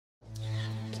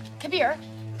Kabir,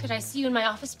 could I see you in my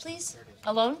office, please?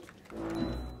 Alone?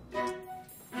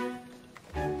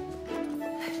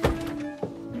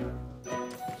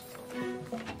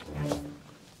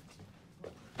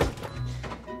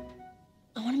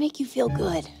 I want to make you feel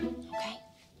good, okay?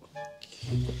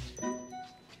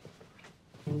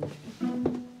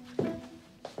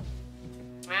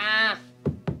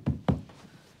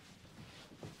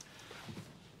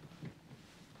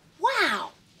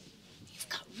 Wow! You've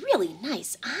got really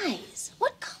nice eyes.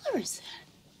 What color is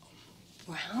that?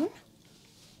 Brown?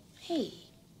 Hey,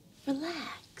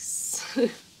 relax.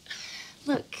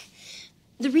 Look,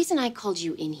 the reason I called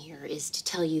you in here is to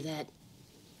tell you that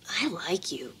I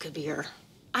like you, Kabir.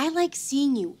 I like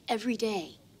seeing you every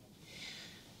day.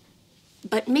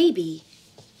 But maybe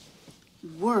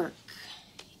work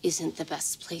isn't the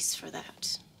best place for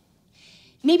that.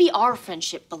 Maybe our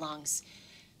friendship belongs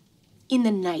in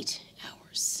the night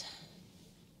hours.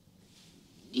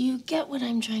 Do you get what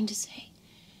I'm trying to say?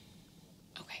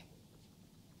 Okay.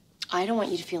 I don't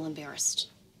want you to feel embarrassed.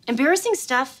 Embarrassing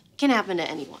stuff can happen to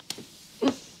anyone.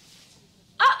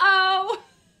 Uh-oh!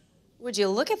 Would you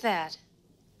look at that?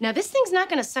 Now, this thing's not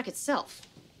gonna suck itself.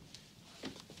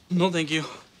 No, thank you.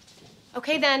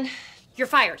 Okay, then, you're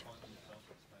fired.